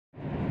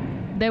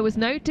There was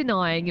no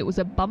denying it was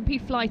a bumpy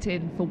flight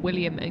in for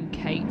William and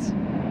Kate.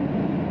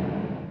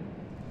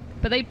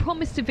 But they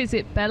promised to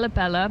visit Bella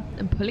Bella,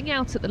 and pulling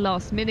out at the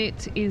last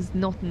minute is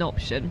not an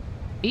option,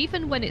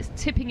 even when it's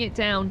tipping it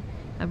down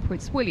and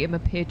Prince William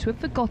appeared to have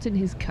forgotten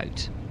his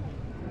coat.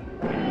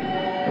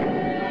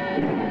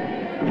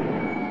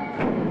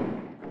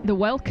 The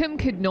welcome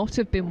could not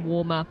have been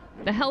warmer.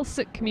 The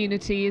Heiltsuk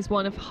community is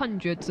one of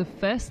hundreds of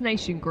First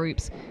Nation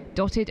groups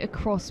dotted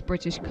across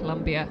British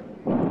Columbia.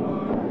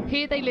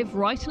 Here they live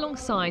right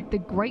alongside the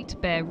Great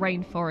Bear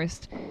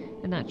Rainforest,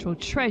 a natural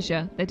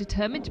treasure they're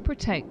determined to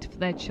protect for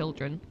their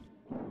children.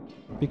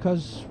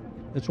 Because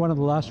it's one of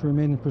the last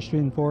remaining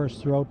pristine forests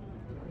throughout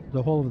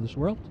the whole of this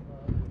world,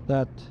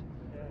 that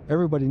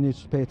everybody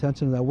needs to pay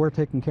attention to that. We're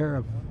taking care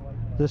of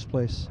this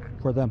place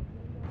for them.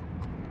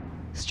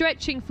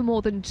 Stretching for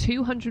more than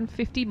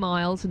 250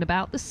 miles and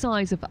about the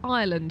size of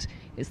Ireland,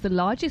 it's the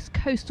largest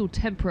coastal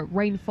temperate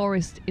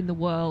rainforest in the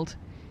world.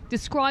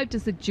 Described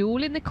as the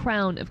jewel in the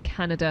crown of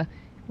Canada,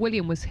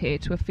 William was here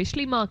to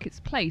officially mark its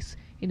place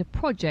in a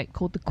project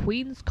called the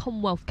Queen's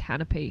Commonwealth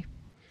Canopy.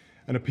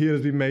 An appeal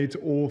has been made to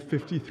all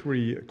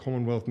 53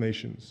 Commonwealth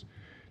nations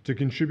to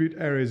contribute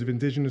areas of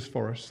Indigenous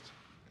forest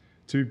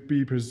to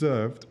be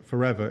preserved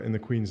forever in the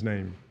Queen's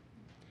name,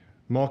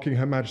 marking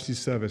Her Majesty's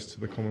service to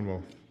the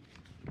Commonwealth.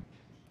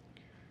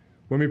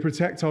 When we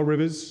protect our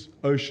rivers,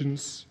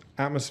 oceans,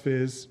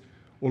 atmospheres,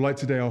 or like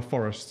today our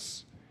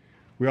forests,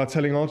 we are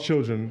telling our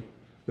children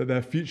that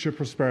their future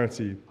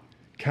prosperity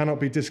cannot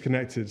be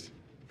disconnected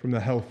from the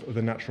health of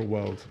the natural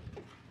world.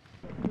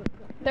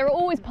 There are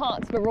always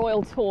parts of a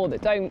royal tour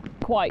that don't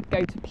quite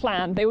go to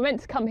plan. They were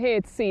meant to come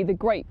here to see the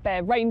Great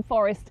Bear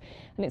Rainforest,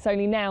 and it's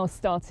only now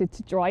started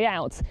to dry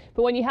out.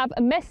 But when you have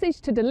a message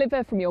to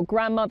deliver from your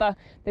grandmother,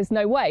 there's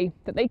no way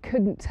that they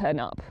couldn't turn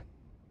up.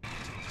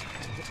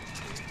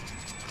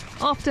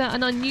 After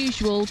an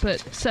unusual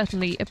but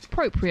certainly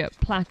appropriate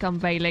plaque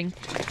unveiling,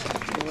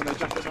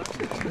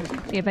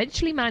 they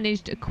eventually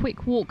managed a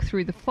quick walk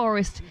through the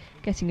forest,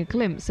 getting a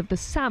glimpse of the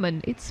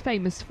salmon it's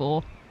famous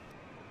for.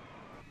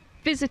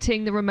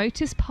 Visiting the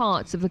remotest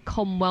parts of the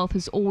Commonwealth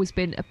has always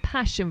been a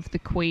passion for the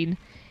Queen.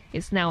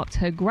 It's now up to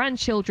her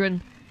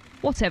grandchildren,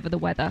 whatever the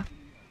weather.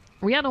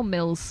 Rhiannon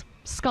Mills,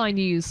 Sky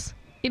News,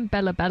 in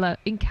Bella Bella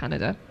in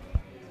Canada.